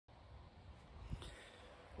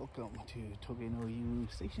Welcome to Togeno-yu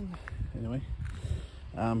Station. Anyway,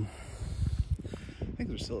 I think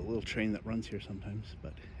there's still a little train that runs here sometimes,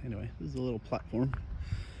 but anyway, this is a little platform.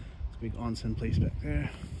 It's a big onsen place back there.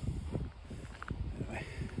 Anyway,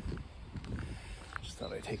 just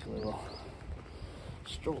thought I'd take a little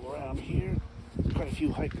stroll around here. Quite a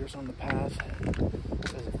few hikers on the path.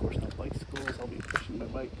 There's of course no bicycles. I'll be pushing my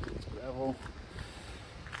bike. It's gravel.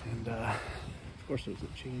 And of course there's a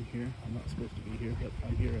chain here. I'm not supposed to be here, but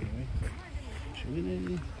I'm here anyway. So shooting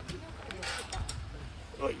in.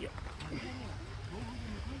 Oh yeah.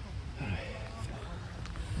 Alright.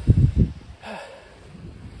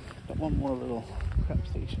 Got one more little crap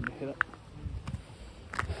station to hit up.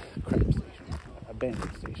 Crap station.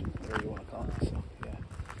 Abandoned station, whatever you want to call it. So yeah.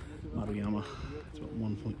 Maruyama. It's about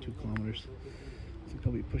 1.2 kilometers. I think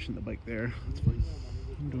I'll be pushing the bike there. That's fine.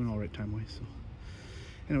 I'm doing all right time-wise. So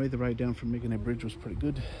anyway, the ride down from Megane Bridge was pretty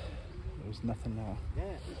good. There was nothing,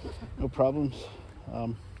 no problems.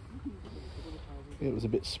 It was a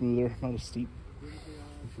bit smoother, not as steep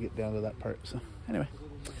if you get down to that part. So anyway,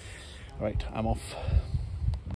 all right, I'm off.